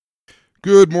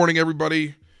Good morning,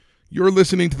 everybody. You're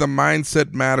listening to the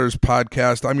Mindset Matters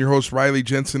podcast. I'm your host, Riley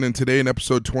Jensen, and today in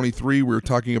episode 23, we're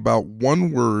talking about one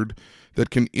word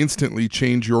that can instantly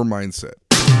change your mindset.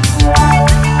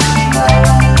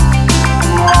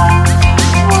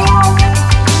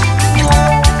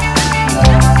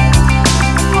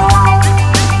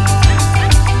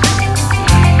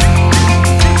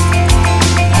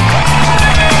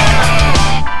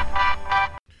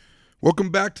 Welcome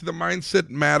back to the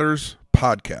Mindset Matters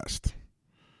podcast.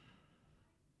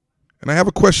 And I have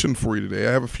a question for you today.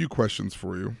 I have a few questions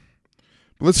for you.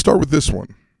 But let's start with this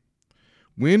one.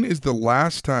 When is the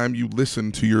last time you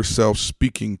listened to yourself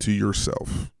speaking to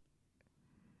yourself?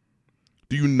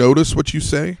 Do you notice what you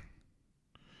say?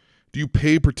 Do you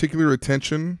pay particular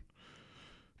attention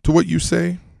to what you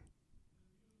say?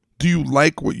 Do you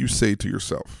like what you say to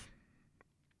yourself?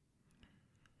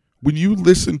 When you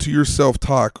listen to yourself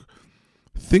talk,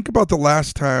 think about the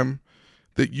last time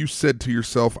that you said to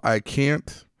yourself, I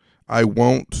can't, I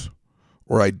won't,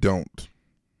 or I don't.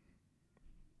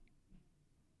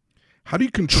 How do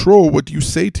you control what you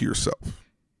say to yourself?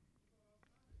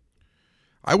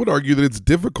 I would argue that it's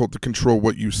difficult to control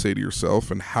what you say to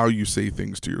yourself and how you say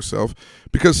things to yourself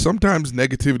because sometimes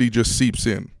negativity just seeps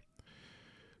in.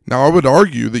 Now, I would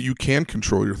argue that you can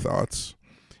control your thoughts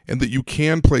and that you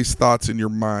can place thoughts in your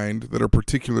mind that are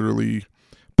particularly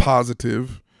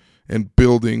positive and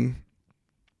building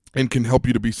and can help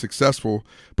you to be successful,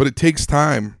 but it takes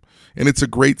time and it's a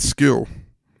great skill,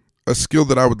 a skill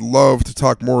that I would love to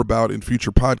talk more about in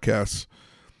future podcasts.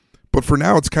 But for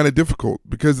now, it's kind of difficult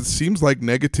because it seems like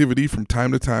negativity from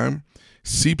time to time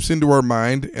seeps into our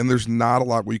mind and there's not a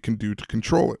lot we can do to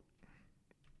control it.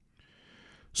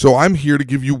 So I'm here to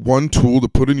give you one tool to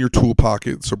put in your tool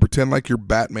pocket. So pretend like you're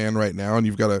Batman right now and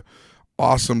you've got an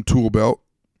awesome tool belt.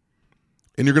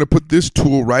 And you're going to put this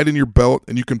tool right in your belt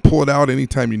and you can pull it out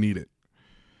anytime you need it.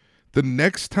 The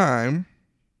next time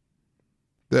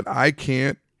that I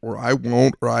can't or I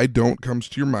won't or I don't comes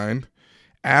to your mind,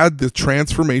 add the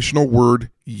transformational word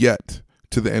yet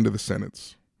to the end of the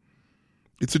sentence.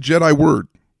 It's a Jedi word.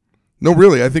 No,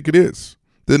 really, I think it is.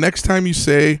 The next time you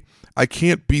say, I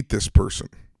can't beat this person,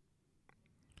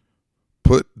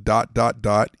 put ...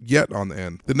 yet on the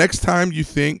end. The next time you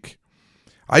think,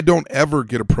 I don't ever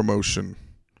get a promotion, ...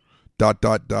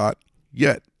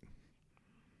 yet.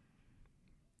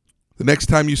 The next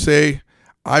time you say,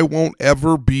 I won't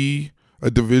ever be a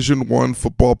Division I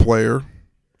football player, ...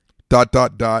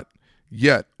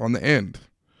 yet on the end.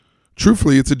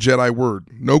 Truthfully, it's a Jedi word.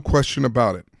 No question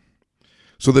about it.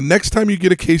 So the next time you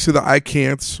get a case of the I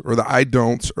can'ts or the I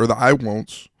don'ts or the I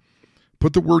won'ts,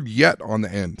 put the word yet on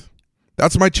the end.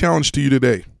 That's my challenge to you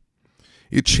today.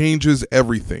 It changes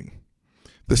everything.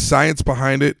 The science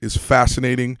behind it is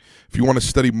fascinating. If you want to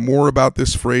study more about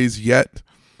this phrase yet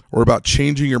or about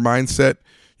changing your mindset,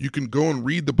 you can go and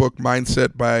read the book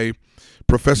Mindset by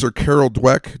Professor Carol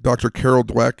Dweck, Dr. Carol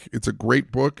Dweck. It's a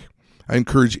great book. I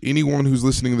encourage anyone who's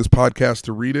listening to this podcast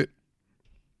to read it.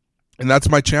 And that's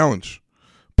my challenge.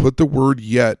 Put the word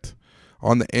yet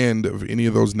on the end of any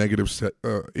of those negative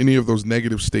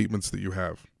statements that you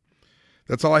have.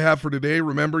 That's all I have for today.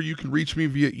 Remember, you can reach me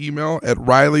via email at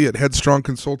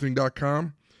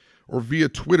riley@headstrongconsulting.com or via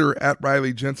Twitter at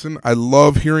Riley Jensen. I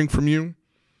love hearing from you.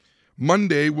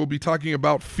 Monday, we'll be talking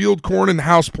about field corn and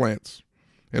houseplants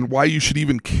and why you should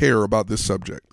even care about this subject.